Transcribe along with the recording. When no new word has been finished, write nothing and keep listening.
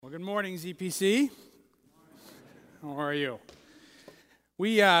Well, good morning, ZPC. How are you?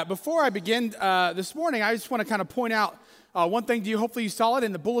 Before I begin this morning, I just want to kind of point out one thing to you. Hopefully you saw it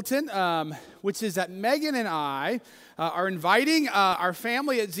in the bulletin, which is that Megan and I are inviting our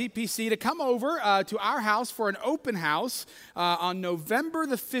family at ZPC to come over to our house for an open house on November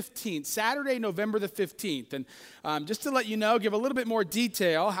the 15th, Saturday, November the 15th. And just to let you know, give a little bit more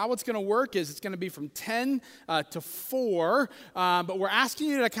detail, how it's going to work is it's going to be from 10 to 4, but we're asking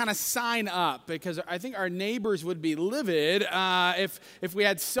you to kind of sign up because I think our neighbors would be livid if we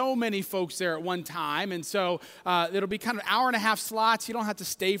had so many folks there at one time. And so it'll be kind of hour and a half slots. You don't have to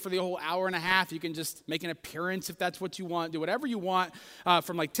stay for the whole hour and a half. You can just make an appearance if that's what you want. Do whatever you want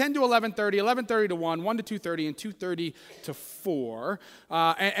from like 10 to 11:30, 11:30 to 1, 1 to 2:30, and 2:30 to 4.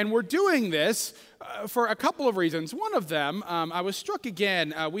 And we're doing this for a couple of reasons. One of them, I was struck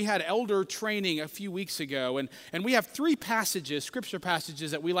again. We had elder training a few weeks ago, and we have 3 passages, scripture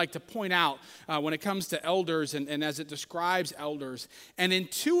passages, that we like to point out when it comes to elders and as it describes elders. And in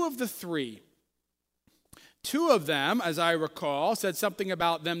 2 of the 3, 2 of them, as I recall, said something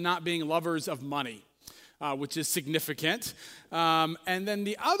about them not being lovers of money, which is significant. And then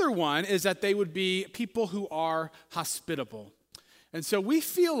the other one is that they would be people who are hospitable. And so we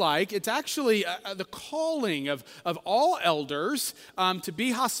feel like it's actually the calling of all elders to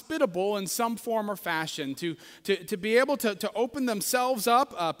be hospitable in some form or fashion, to be able to open themselves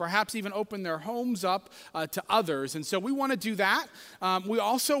up, perhaps even open their homes up to others. And so we want to do that. We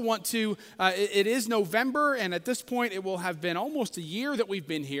also want to, it is November, and at this point it will have been almost a year that we've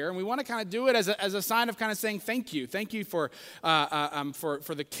been here, and we want to kind of do it as a sign of kind of saying thank you. Thank you for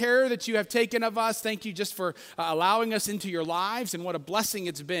the care that you have taken of us. Thank you just for allowing us into your lives, and what a blessing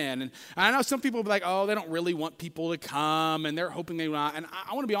it's been. And I know some people will be like, oh, they don't really want people to come, and they're hoping they will not. And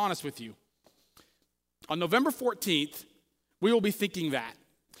I want to be honest with you. On November 14th, we will be thinking that.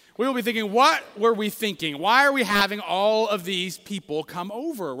 We will be thinking, what were we thinking? Why are we having all of these people come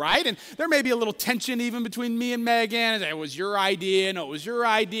over, right? And there may be a little tension even between me and Megan. It was your idea. No, it was your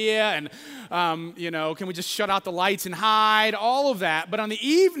idea. And, can we just shut out the lights and hide? All of that. But on the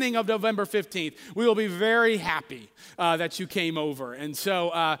evening of November 15th, we will be very happy that you came over. And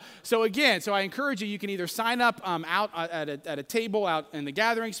so I encourage you, you can either sign up out at a table out in the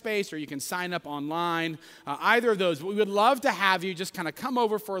gathering space, or you can sign up online, either of those. But we would love to have you just kind of come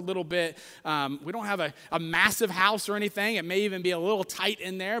over for a little bit. We don't have a massive house or anything. It may even be a little tight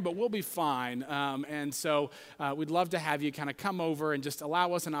in there, but we'll be fine. And so we'd love to have you kind of come over and just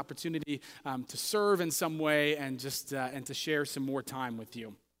allow us an opportunity to serve in some way and just and to share some more time with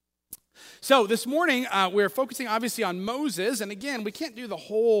you. So this morning, we're focusing obviously on Moses, and again, we can't do the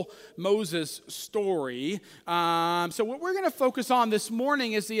whole Moses story. So what we're going to focus on this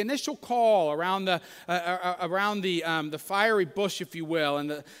morning is the initial call around the fiery bush, if you will.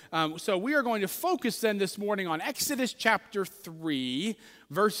 And so we are going to focus then this morning on Exodus chapter 3,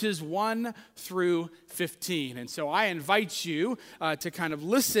 verses 1 through 15. And so I invite you to kind of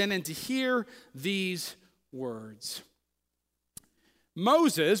listen and to hear these words.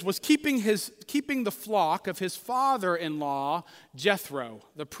 Moses was keeping the flock of his father-in-law, Jethro,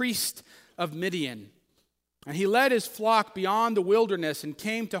 the priest of Midian. And he led his flock beyond the wilderness and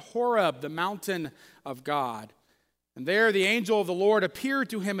came to Horeb, the mountain of God. And there the angel of the Lord appeared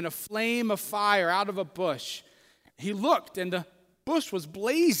to him in a flame of fire out of a bush. He looked, and the bush was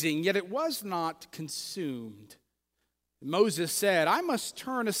blazing, yet it was not consumed. Moses said, I must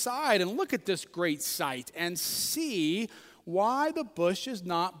turn aside and look at this great sight and see why the bush is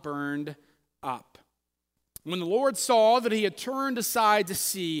not burned up. When the Lord saw that he had turned aside to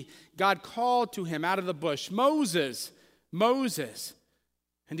see, God called to him out of the bush, Moses, Moses.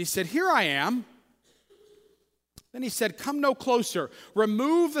 And he said, Here I am. Then he said, Come no closer.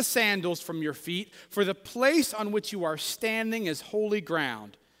 Remove the sandals from your feet, for the place on which you are standing is holy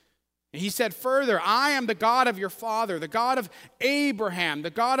ground. And he said further, I am the God of your father, the God of Abraham,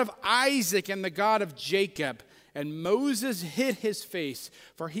 the God of Isaac, and the God of Jacob. And Moses hid his face,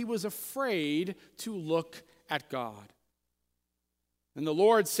 for he was afraid to look at God. And the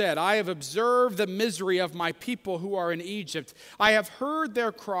Lord said, I have observed the misery of my people who are in Egypt. I have heard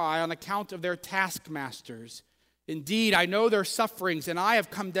their cry on account of their taskmasters. Indeed, I know their sufferings, and I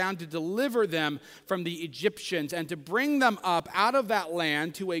have come down to deliver them from the Egyptians and to bring them up out of that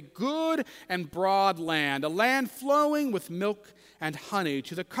land to a good and broad land, a land flowing with milk and honey,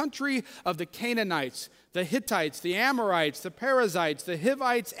 to the country of the Canaanites, the Hittites, the Amorites, the Perizzites, the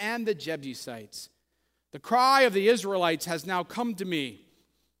Hivites, and the Jebusites. The cry of the Israelites has now come to me,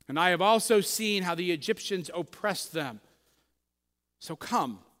 and I have also seen how the Egyptians oppressed them. So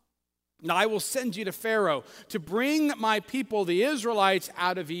come, And I will send you to Pharaoh to bring my people, the Israelites,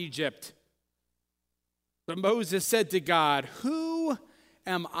 out of Egypt. But Moses said to God, who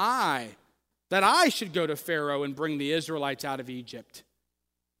am I that I should go to Pharaoh and bring the Israelites out of Egypt?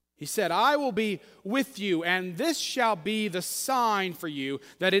 He said, I will be with you, and this shall be the sign for you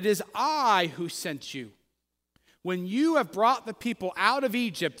that it is I who sent you. When you have brought the people out of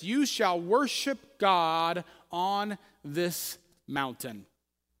Egypt, you shall worship God on this mountain.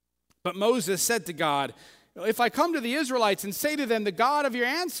 But Moses said to God, if I come to the Israelites and say to them, the God of your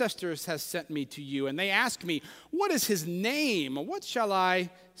ancestors has sent me to you, and they ask me, what is his name? What shall I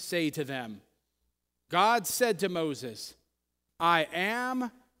say to them? God said to Moses, I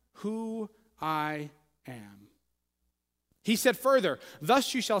am who I am. He said further,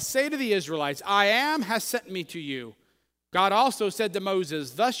 thus you shall say to the Israelites, I am has sent me to you. God also said to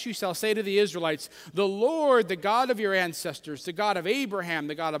Moses, thus you shall say to the Israelites, the Lord, the God of your ancestors, the God of Abraham,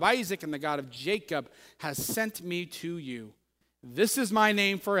 the God of Isaac, and the God of Jacob, has sent me to you. This is my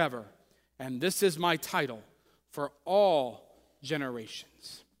name forever, and this is my title for all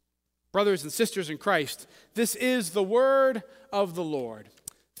generations. Brothers and sisters in Christ, this is the word of the Lord.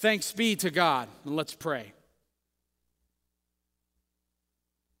 Thanks be to God, and let's pray.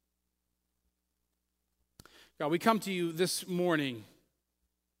 God, we come to you this morning,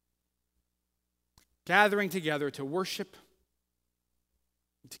 gathering together to worship,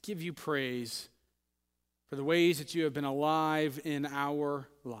 to give you praise for the ways that you have been alive in our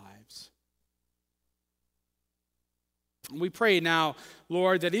lives. And we pray now,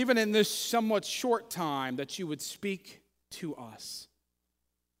 Lord, that even in this somewhat short time, that you would speak to us,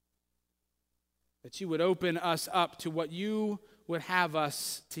 that you would open us up to what you would have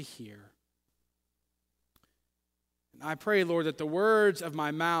us to hear. I pray, Lord, that the words of my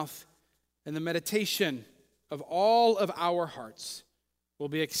mouth and the meditation of all of our hearts will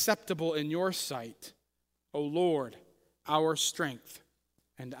be acceptable in your sight, O Lord, our strength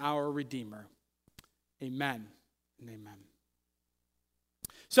and our Redeemer. Amen and amen.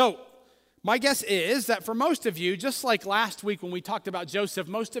 So, my guess is that for most of you, just like last week when we talked about Joseph,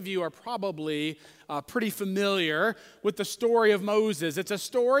 most of you are probably pretty familiar with the story of Moses. It's a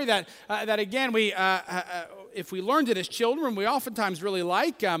story that again, if we learned it as children, we oftentimes really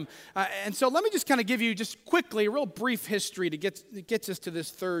like. And so let me just kind of give you just quickly a real brief history to get us to this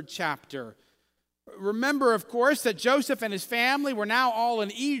third chapter. Remember, of course, that Joseph and his family were now all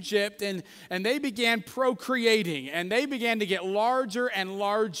in Egypt, and they began procreating, and they began to get larger and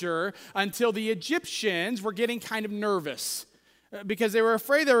larger until the Egyptians were getting kind of nervous because they were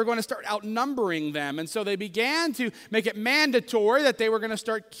afraid they were going to start outnumbering them. And so they began to make it mandatory that they were going to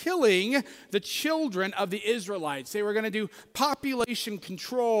start killing the children of the Israelites. They were going to do population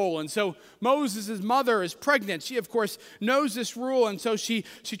control. And so Moses' mother is pregnant. She, of course, knows this rule. And so she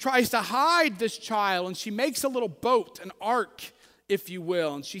tries to hide this child. And she makes a little boat, an ark, if you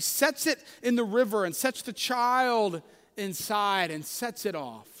will. And she sets it in the river and sets the child inside and sets it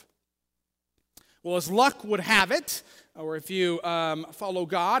off. Well, as luck would have it, or if you follow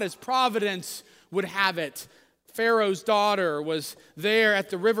God, as providence would have it, Pharaoh's daughter was there at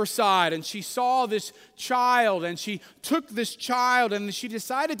the riverside, and she saw this child, and she took this child, and she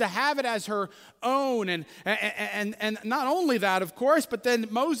decided to have it as her own. And not only that, of course, but then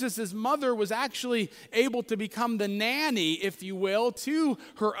Moses' mother was actually able to become the nanny, if you will, to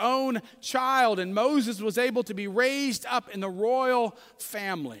her own child. And Moses was able to be raised up in the royal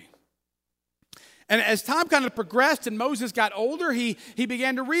family. And as time kind of progressed and Moses got older, he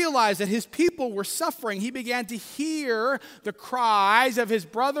began to realize that his people were suffering. He began to hear the cries of his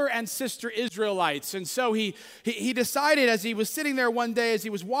brother and sister Israelites. And so he decided, as he was sitting there one day, as he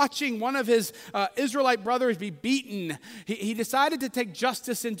was watching one of his Israelite brothers be beaten, he decided to take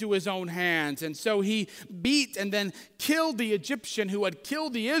justice into his own hands. And so he beat and then killed the Egyptian who had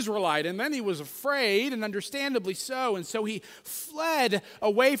killed the Israelite. And then he was afraid, and understandably so. And so he fled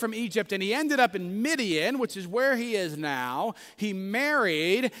away from Egypt, and he ended up in Midian, which is where he is now. He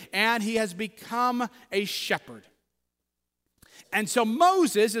married, and he has become a shepherd. And so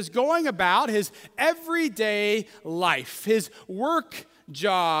Moses is going about his everyday life, his work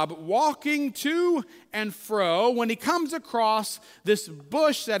job, walking to and fro, when he comes across this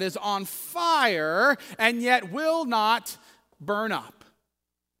bush that is on fire and yet will not burn up.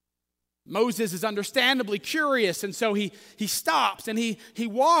 Moses is understandably curious, and so he stops and he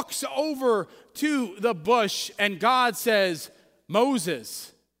walks over to the bush, and God says,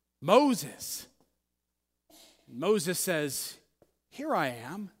 Moses, Moses. Moses says, here I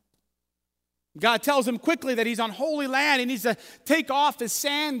am. God tells him quickly that he's on holy land. He needs to take off his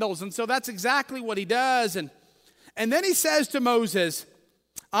sandals, and so that's exactly what he does. And then he says to Moses,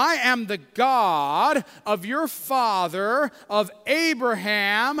 I am the God of your father, of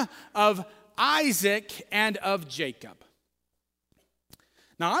Abraham, of Isaac, and of Jacob.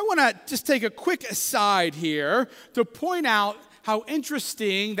 Now, I want to just take a quick aside here to point out how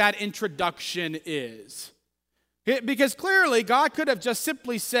interesting that introduction is. Because clearly, God could have just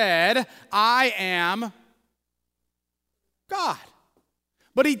simply said, I am God.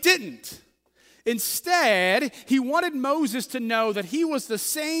 But he didn't. Instead, he wanted Moses to know that he was the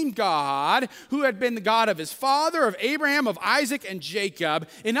same God who had been the God of his father, of Abraham, of Isaac, and Jacob.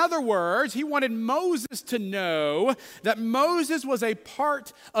 In other words, he wanted Moses to know that Moses was a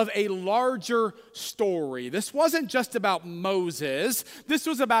part of a larger story. This wasn't just about Moses. This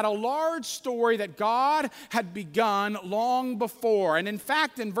was about a large story that God had begun long before. And in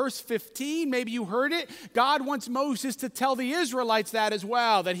fact, in verse 15, maybe you heard it, God wants Moses to tell the Israelites that as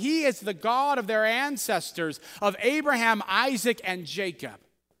well, that he is the God of their ancestors, of Abraham, Isaac, and Jacob,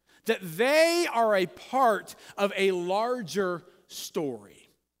 that they are a part of a larger story.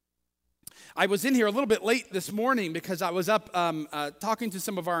 I was in here a little bit late this morning because I was up talking to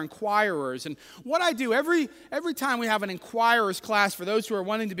some of our inquirers. And what I do every time we have an inquirers class for those who are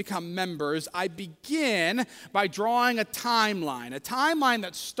wanting to become members, I begin by drawing a timeline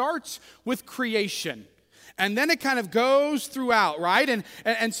that starts with creation. And then it kind of goes throughout, right?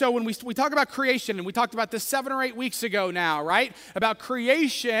 And so when we talk about creation, and we talked about this 7 or 8 weeks ago now, right? About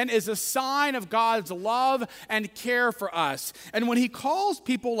creation is a sign of God's love and care for us. And when he calls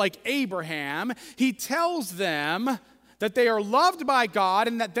people like Abraham, he tells them that they are loved by God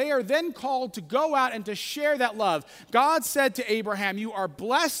and that they are then called to go out and to share that love. God said to Abraham, you are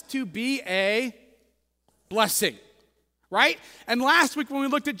blessed to be a blessing. Right? And last week when we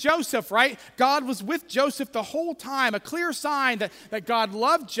looked at Joseph, right? God was with Joseph the whole time, a clear sign that God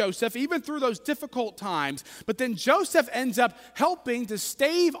loved Joseph even through those difficult times. But then Joseph ends up helping to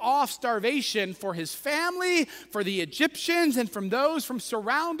stave off starvation for his family, for the Egyptians, and from those from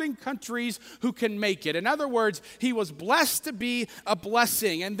surrounding countries who can make it. In other words, he was blessed to be a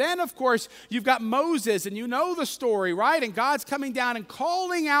blessing. And then, of course, you've got Moses, and you know the story, right? And God's coming down and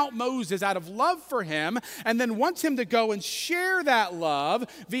calling out Moses out of love for him, and then wants him to go and share that love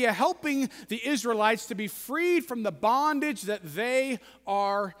via helping the Israelites to be freed from the bondage that they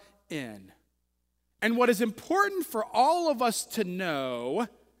are in. And what is important for all of us to know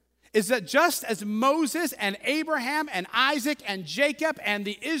is that just as Moses and Abraham and Isaac and Jacob and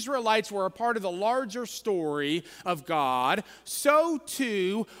the Israelites were a part of the larger story of God, so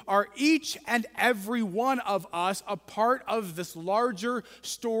too are each and every one of us a part of this larger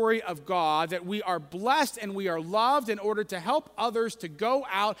story of God, that we are blessed and we are loved in order to help others to go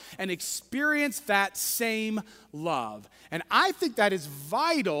out and experience that same love. And I think that is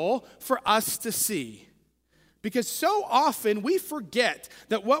vital for us to see. Because so often we forget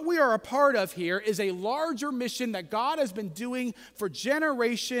that what we are a part of here is a larger mission that God has been doing for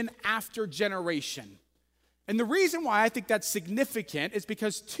generation after generation. And the reason why I think that's significant is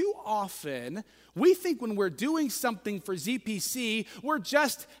because too often we think when we're doing something for ZPC, we're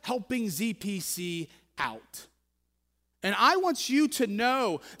just helping ZPC out. And I want you to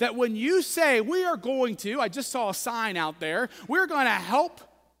know that when you say we are going to, I just saw a sign out there, we're going to help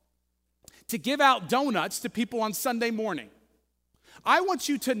to give out donuts to people on Sunday morning. I want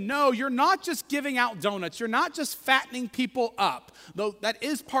you to know you're not just giving out donuts. You're not just fattening people up, though that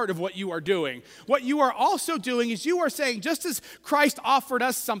is part of what you are doing. What you are also doing is you are saying, just as Christ offered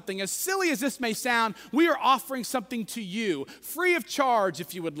us something, as silly as this may sound, we are offering something to you, free of charge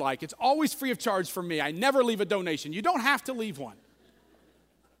if you would like. It's always free of charge for me. I never leave a donation. You don't have to leave one.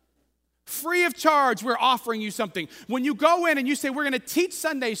 Free of charge, we're offering you something. When you go in and you say, we're going to teach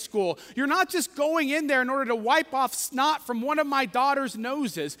Sunday school, you're not just going in there in order to wipe off snot from one of my daughter's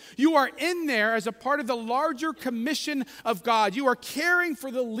noses. You are in there as a part of the larger commission of God. You are caring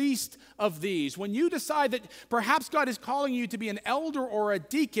for the least of these. When you decide that perhaps God is calling you to be an elder or a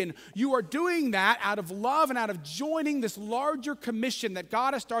deacon, you are doing that out of love and out of joining this larger commission that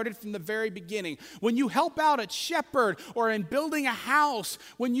God has started from the very beginning. When you help out at Shepherd or in building a house,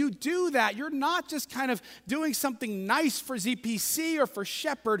 when you do that, you're not just kind of doing something nice for ZPC or for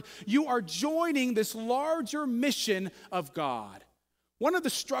Shepherd. You are joining this larger mission of God. One of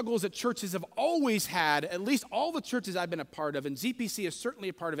the struggles that churches have always had, at least all the churches I've been a part of, and ZPC is certainly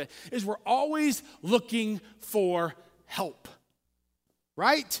a part of it, is we're always looking for help.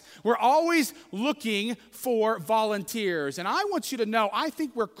 Right? We're always looking for volunteers. And I want you to know, I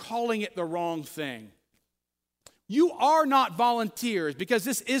think we're calling it the wrong thing. You are not volunteers because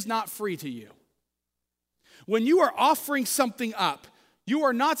this is not free to you. When you are offering something up, You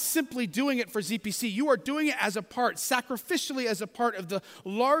are not simply doing it for ZPC. You are doing it as a part, sacrificially as a part of the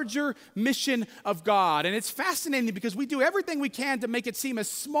larger mission of God. And it's fascinating because we do everything we can to make it seem as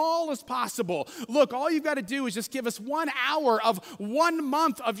small as possible. Look, all you've got to do is just give us 1 hour of 1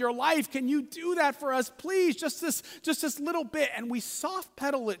 month of your life. Can you do that for us, please? Just this little bit. And we soft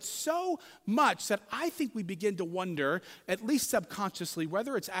pedal it so much that I think we begin to wonder, at least subconsciously,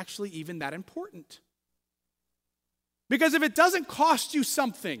 whether it's actually even that important. Because if it doesn't cost you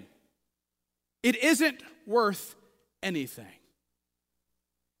something, it isn't worth anything.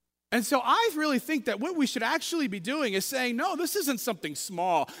 And so I really think that what we should actually be doing is saying, no, this isn't something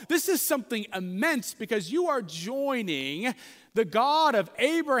small. This is something immense because you are joining the God of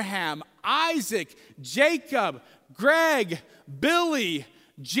Abraham, Isaac, Jacob, Greg, Billy,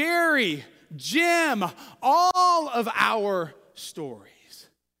 Jerry, Jim, all of our stories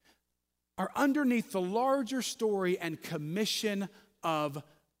are underneath the larger story and commission of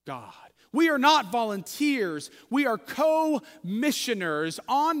God. We are not volunteers. We are co-missioners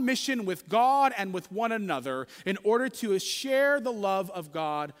on mission with God and with one another in order to share the love of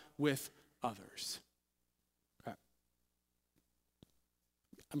God with others. Okay.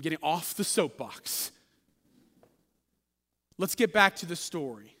 I'm getting off the soapbox. Let's get back to the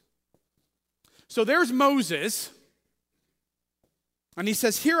story. So there's Moses, and he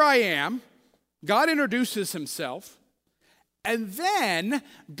says, "Here I am." God introduces himself, and then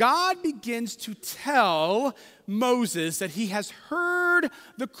God begins to tell Moses that he has heard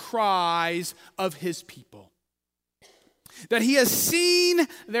the cries of his people, that he has seen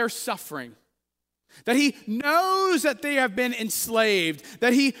their suffering, that he knows that they have been enslaved,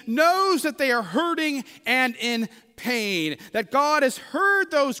 that he knows that they are hurting and in pain, that God has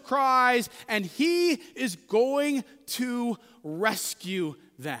heard those cries and he is going to rescue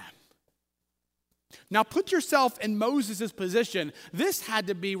them. Now put yourself in Moses' position. This had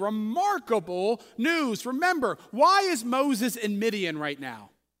to be remarkable news. Remember, why is Moses in Midian right now?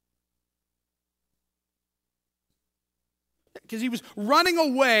 Because he was running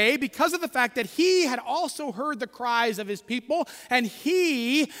away because of the fact that he had also heard the cries of his people and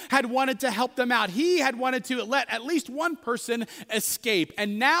he had wanted to help them out. He had wanted to let at least one person escape.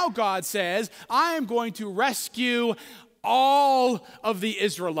 And now God says, I am going to rescue all of the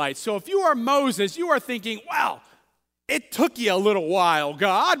Israelites. So if you are Moses, you are thinking, well, it took you a little while,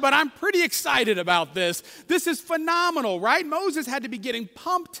 God, but I'm pretty excited about this. This is phenomenal, right? Moses had to be getting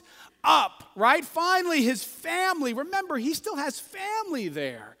pumped up, right? Finally, his family, remember, he still has family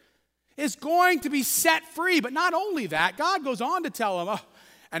there, is going to be set free. But not only that, God goes on to tell him,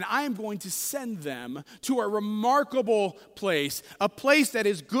 and I am going to send them to a remarkable place, a place that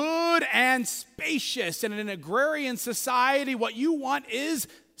is good and spacious. And in an agrarian society, what you want is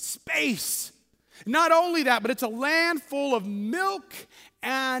space. Not only that, but it's a land full of milk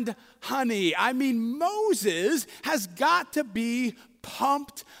and honey. I mean, Moses has got to be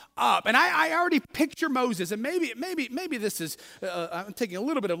pumped up. And I already picture Moses, and maybe this is, I'm taking a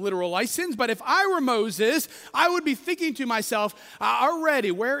little bit of literal license, but if I were Moses, I would be thinking to myself,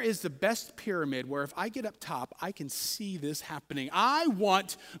 already, where is the best pyramid where if I get up top, I can see this happening? I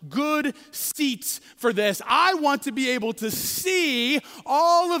want good seats for this. I want to be able to see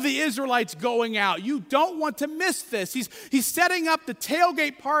all of the Israelites going out. You don't want to miss this. He's setting up the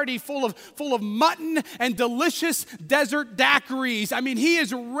tailgate party full of mutton and delicious desert daiquiris. I mean, he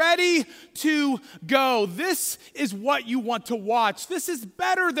is ready to go. This is what you want to watch. This is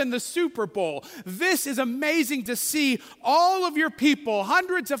better than the Super Bowl. This is amazing to see all of your people,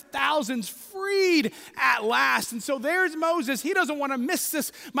 hundreds of thousands, freed at last. And so there's Moses. He doesn't want to miss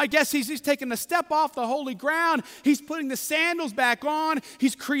this. My guess he's taking a step off the holy ground. He's putting the sandals back on.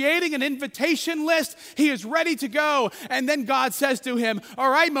 He's creating an invitation list. He is ready to go. And then God says to him, all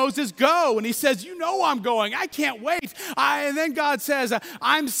right, Moses, go. And he says, you know I'm going. I can't wait. And then God says,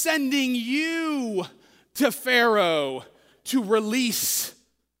 I'm sending you to Pharaoh to release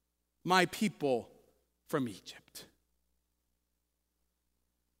my people from Egypt.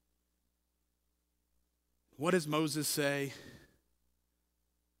 What does Moses say?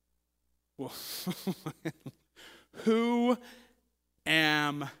 Well, who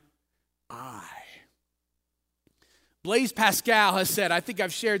am I? Blaise Pascal has said, I think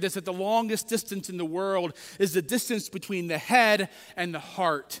I've shared this, that the longest distance in the world is the distance between the head and the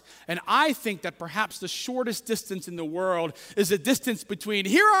heart. And I think that perhaps the shortest distance in the world is the distance between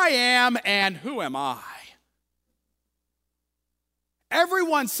here I am and who am I?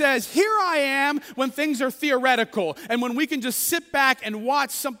 Everyone says, here I am, when things are theoretical and when we can just sit back and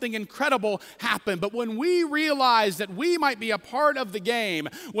watch something incredible happen. But when we realize that we might be a part of the game,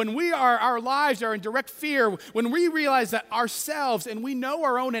 when our lives are in direct fear, when we realize that ourselves and we know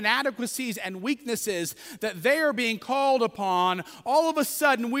our own inadequacies and weaknesses, that they are being called upon, all of a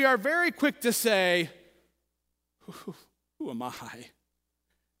sudden we are very quick to say, who am I?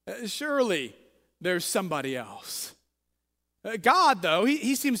 Surely there's somebody else. God, though,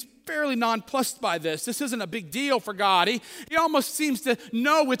 he seems fairly nonplussed by this. This isn't a big deal for God. He almost seems to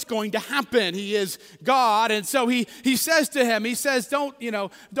know it's going to happen. He is God, and so he says to him, he says, don't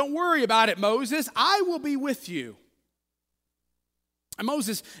worry about it, Moses. I will be with you. And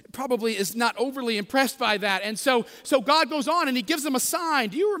Moses probably is not overly impressed by that. And so God goes on and he gives them a sign.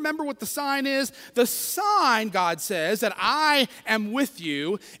 Do you remember what the sign is? The sign, God says, that I am with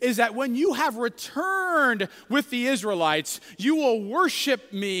you is that when you have returned with the Israelites, you will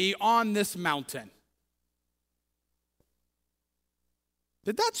worship me on this mountain.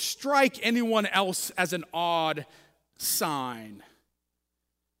 Did that strike anyone else as an odd sign?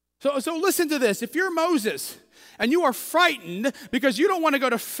 So listen to this. If you're Moses, and you are frightened because you don't want to go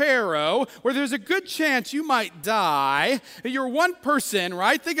to Pharaoh, where there's a good chance you might die. You're one person,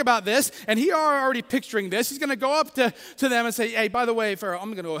 right? Think about this. And he already picturing this. He's going to go up to them and say, hey, by the way, Pharaoh, I'm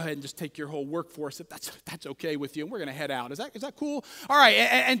going to go ahead and just take your whole workforce, if that's okay with you. And we're going to head out. Is that cool? All right.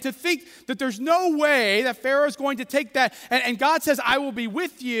 And to think that there's no way that Pharaoh's going to take that. And God says, I will be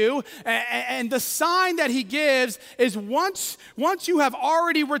with you. And the sign that he gives is once you have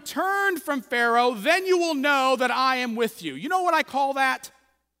already returned from Pharaoh, then you will know that I am with you. You know what I call that?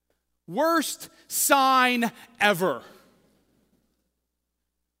 Worst sign ever.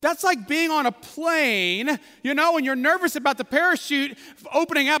 That's like being on a plane, when you're nervous about the parachute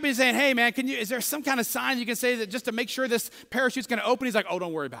opening up and saying, hey man, is there some kind of sign you can say that just to make sure this parachute's going to open? He's like, oh,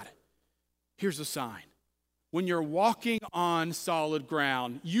 don't worry about it. Here's the sign. When you're walking on solid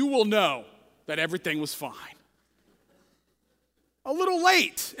ground, you will know that everything was fine. A little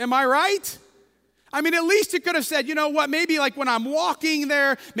late, am I right? I mean, at least you could have said, you know what, maybe like when I'm walking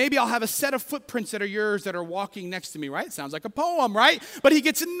there, maybe I'll have a set of footprints that are yours that are walking next to me, right? It sounds like a poem, right? But he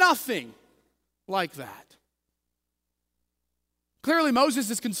gets nothing like that. Clearly, Moses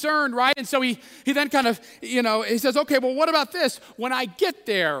is concerned, right? And so he then kind of, he says, okay, well, what about this? When I get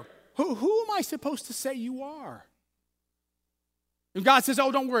there, who am I supposed to say you are? And God says,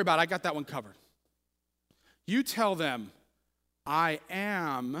 oh, don't worry about it. I got that one covered. You tell them, I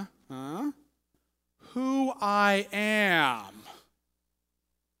am, who I am.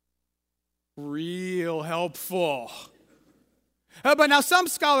 Real helpful. But now some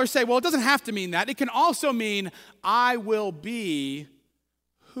scholars say, well, it doesn't have to mean that. It can also mean I will be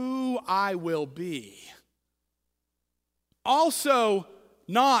who I will be. Also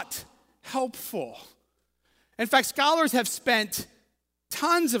not helpful. In fact, scholars have spent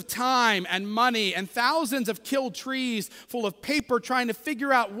tons of time and money and thousands of killed trees full of paper trying to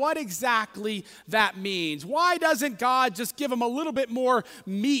figure out what exactly that means. Why doesn't God just give them a little bit more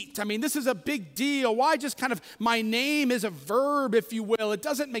meat? I mean, this is a big deal. Why just kind of my name is a verb, if you will? It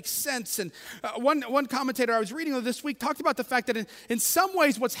doesn't make sense. And one commentator I was reading this week talked about the fact that in some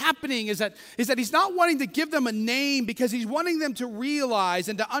ways what's happening is that he's not wanting to give them a name because he's wanting them to realize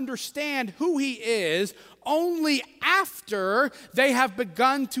and to understand who he is only after they have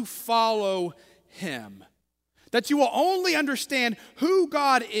begun to follow him. That you will only understand who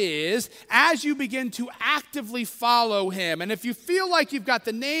God is as you begin to actively follow him. And if you feel like you've got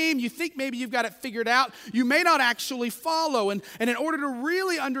the name, you think maybe you've got it figured out, you may not actually follow. And in order to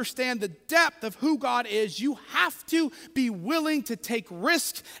really understand the depth of who God is, you have to be willing to take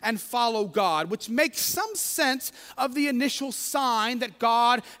risks and follow God, which makes some sense of the initial sign that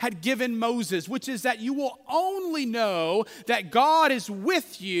God had given Moses, which is that you will only know that God is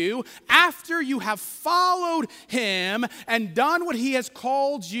with you after you have followed him and done what he has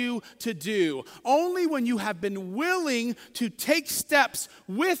called you to do. Only when you have been willing to take steps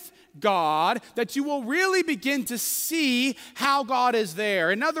with God that you will really begin to see how God is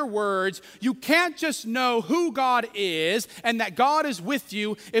there. In other words, you can't just know who God is and that God is with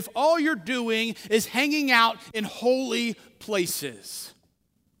you if all you're doing is hanging out in holy places.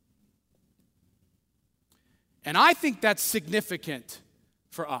 And I think that's significant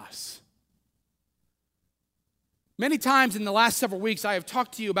for us. Many times in the last several weeks, I have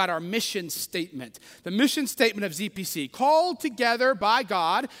talked to you about our mission statement. The mission statement of ZPC, called together by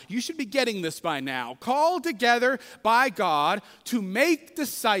God. You should be getting this by now. Called together by God to make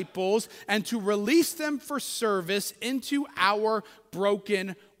disciples and to release them for service into our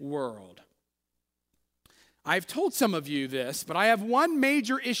broken world. I've told some of you this, but I have one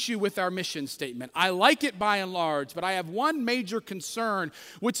major issue with our mission statement. I like it by and large, but I have one major concern,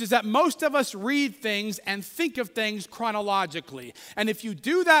 which is that most of us read things and think of things chronologically. And if you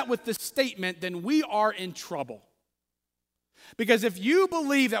do that with the statement, then we are in trouble. Because if you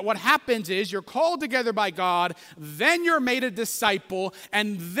believe that what happens is you're called together by God, then you're made a disciple,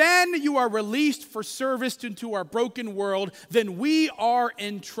 and then you are released for service into our broken world, then we are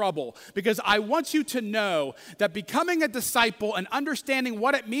in trouble. Because I want you to know that becoming a disciple and understanding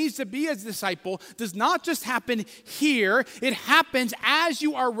what it means to be a disciple does not just happen here. It happens as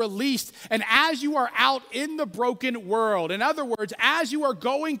you are released and as you are out in the broken world. In other words, as you are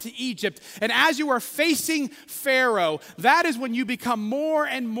going to Egypt and as you are facing Pharaoh, that is when you become more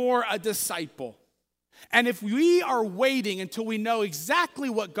and more a disciple. And if we are waiting until we know exactly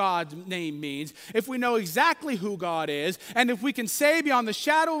what God's name means, if we know exactly who God is, and if we can say beyond the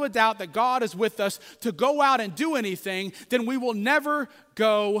shadow of a doubt that God is with us to go out and do anything, then we will never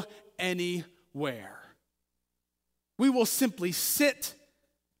go anywhere. We will simply sit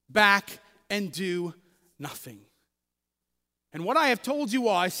back and do nothing. And what I have told you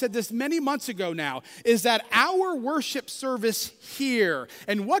all, I said this many months ago now, is that our worship service here,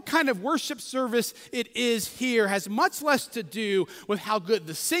 and what kind of worship service it is here, has much less to do with how good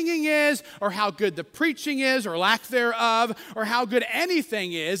the singing is, or how good the preaching is, or lack thereof, or how good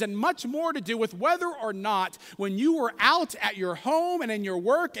anything is, and much more to do with whether or not, when you were out at your home and in your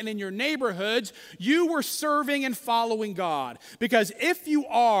work and in your neighborhoods, you were serving and following God. Because if you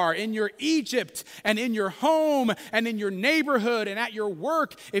are in your Egypt and in your home and in your neighborhood, and at your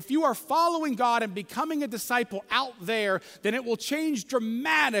work, if you are following God and becoming a disciple out there, then it will change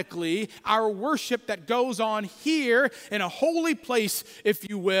dramatically our worship that goes on here in a holy place, if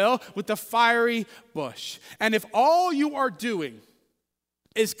you will, with the fiery bush. And if all you are doing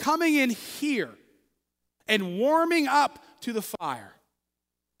is coming in here and warming up to the fire,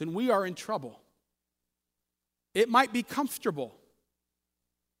 then we are in trouble. It might be comfortable,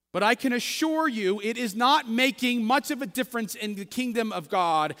 but I can assure you it is not making much of a difference in the kingdom of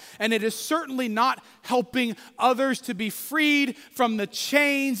God, and it is certainly not helping others to be freed from the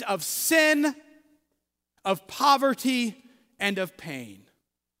chains of sin, of poverty, and of pain.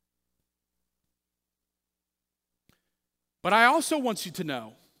 But I also want you to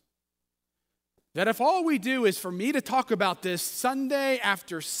know that if all we do is for me to talk about this Sunday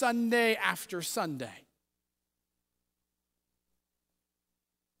after Sunday after Sunday,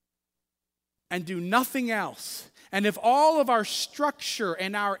 and do nothing else, and if all of our structure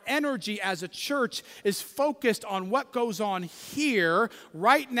and our energy as a church is focused on what goes on here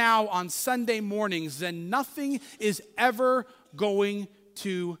right now on Sunday mornings, then nothing is ever going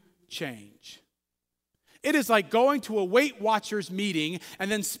to change. It is like going to a Weight Watchers meeting and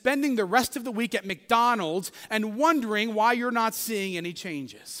then spending the rest of the week at McDonald's and wondering why you're not seeing any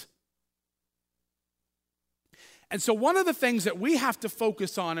changes. And so one of the things that we have to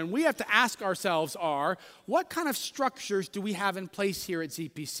focus on and we have to ask ourselves are, what kind of structures do we have in place here at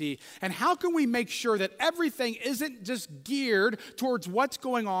ZPC? And how can we make sure that everything isn't just geared towards what's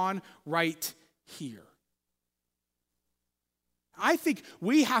going on right here? I think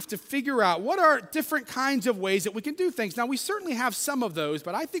we have to figure out what are different kinds of ways that we can do things. Now, we certainly have some of those,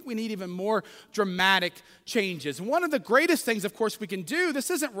 but I think we need even more dramatic changes. And one of the greatest things, of course, we can do,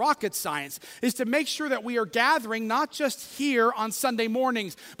 this isn't rocket science, is to make sure that we are gathering not just here on Sunday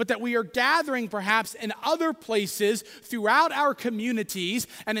mornings, but that we are gathering perhaps in other places throughout our communities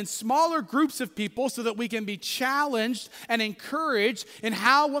and in smaller groups of people so that we can be challenged and encouraged in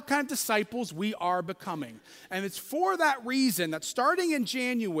what kind of disciples we are becoming. And it's for that reason that starting in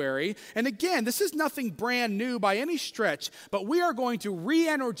January, and again, this is nothing brand new by any stretch, but we are going to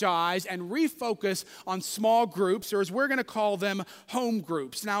re-energize and refocus on small groups, or as we're going to call them, home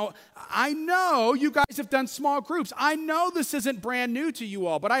groups. Now, I know you guys have done small groups. I know this isn't brand new to you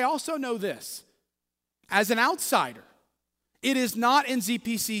all, but I also know this. As an outsider, it is not in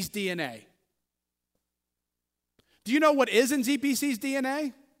ZPC's DNA. Do you know what is in ZPC's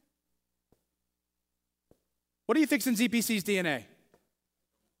DNA? What do you think's in ZPC's DNA?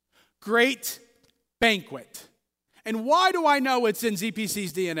 Great banquet. And why do I know it's in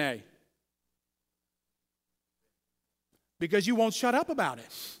ZPC's DNA? Because you won't shut up about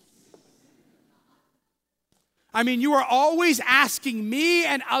it. I mean, you are always asking me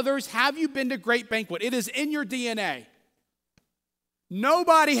and others, have you been to Great Banquet? It is in your DNA.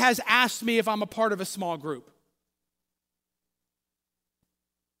 Nobody has asked me if I'm a part of a small group.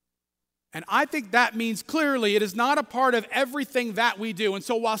 And I think that means clearly it is not a part of everything that we do. And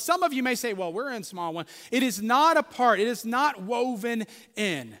so while some of you may say, well, we're in small one, it is not a part. It is not woven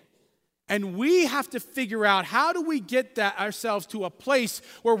in. And we have to figure out, how do we get ourselves to a place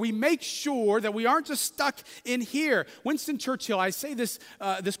where we make sure that we aren't just stuck in here. Winston Churchill, I say this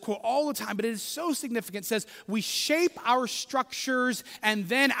quote all the time, but it is so significant, says, we shape our structures and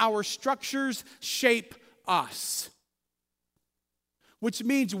then our structures shape us. Which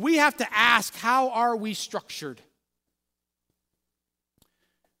means we have to ask, how are we structured?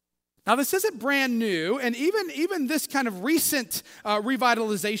 Now, this isn't brand new, and even this kind of recent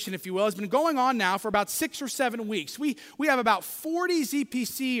revitalization, if you will, has been going on now for about 6 or 7 weeks. We have about 40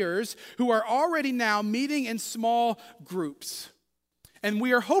 ZPCers who are already now meeting in small groups. And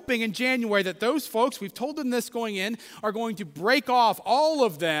we are hoping in January that those folks, we've told them this going in, are going to break off all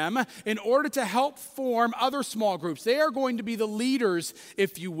of them in order to help form other small groups. They are going to be the leaders,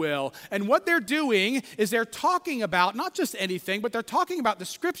 if you will. And what they're doing is they're talking about not just anything, but they're talking about the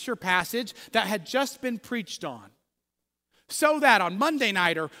scripture passage that had just been preached on. So that on Monday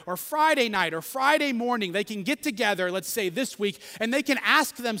night or Friday night or Friday morning, they can get together, let's say this week, and they can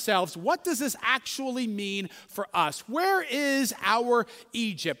ask themselves, what does this actually mean for us? Where is our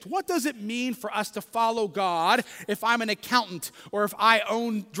Egypt? What does it mean for us to follow God if I'm an accountant, or if I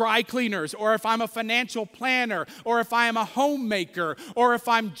own dry cleaners, or if I'm a financial planner, or if I am a homemaker, or if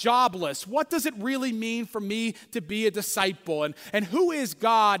I'm jobless? What does it really mean for me to be a disciple? And who is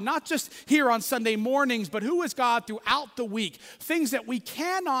God, not just here on Sunday mornings, but who is God throughout the week? Things that we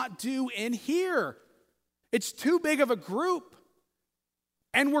cannot do in here. It's too big of a group.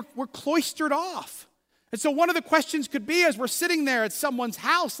 And we're cloistered off. And so one of the questions could be, as we're sitting there at someone's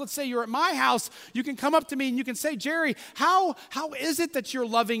house, let's say you're at my house, you can come up to me and you can say, Jerry, how is it that you're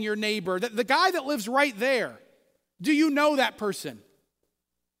loving your neighbor? The guy that lives right there, do you know that person?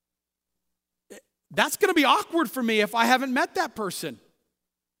 That's going to be awkward for me if I haven't met that person,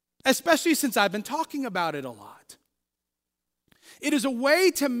 especially since I've been talking about it a lot. It is a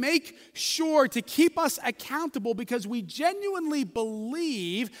way to make sure to keep us accountable because we genuinely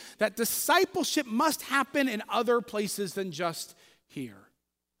believe that discipleship must happen in other places than just here.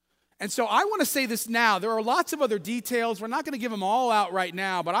 And so I want to say this now. There are lots of other details. We're not going to give them all out right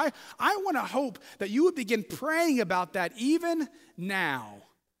now, but I want to hope that you would begin praying about that even now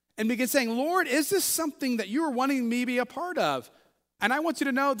and begin saying, Lord, is this something that you are wanting me to be a part of? And I want you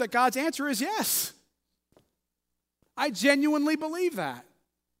to know that God's answer is yes. I genuinely believe that.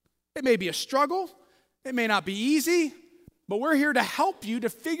 It may be a struggle. It may not be easy. But we're here to help you to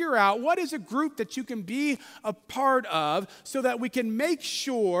figure out what is a group that you can be a part of so that we can make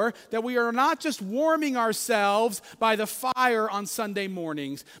sure that we are not just warming ourselves by the fire on Sunday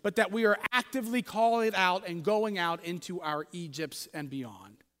mornings, but that we are actively calling it out and going out into our Egypts and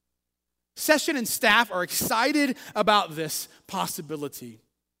beyond. Session and staff are excited about this possibility.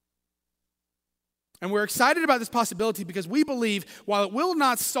 And we're excited about this possibility because we believe while it will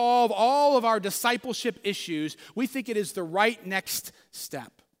not solve all of our discipleship issues, we think it is the right next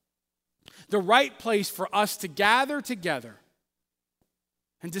step. The right place for us to gather together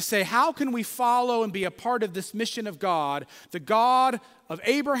and to say, how can we follow and be a part of this mission of God, the God of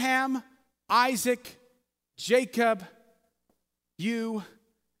Abraham, Isaac, Jacob, you,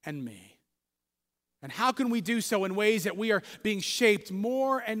 and me? And how can we do so in ways that we are being shaped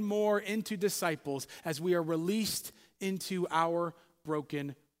more and more into disciples as we are released into our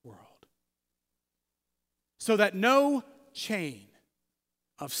broken world? So that no chain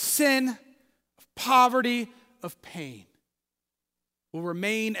of sin, of poverty, of pain will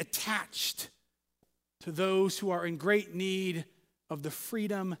remain attached to those who are in great need of the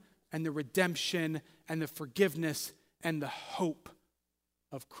freedom and the redemption and the forgiveness and the hope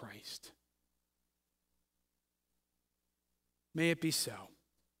of Christ. May it be so.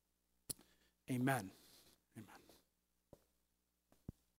 Amen.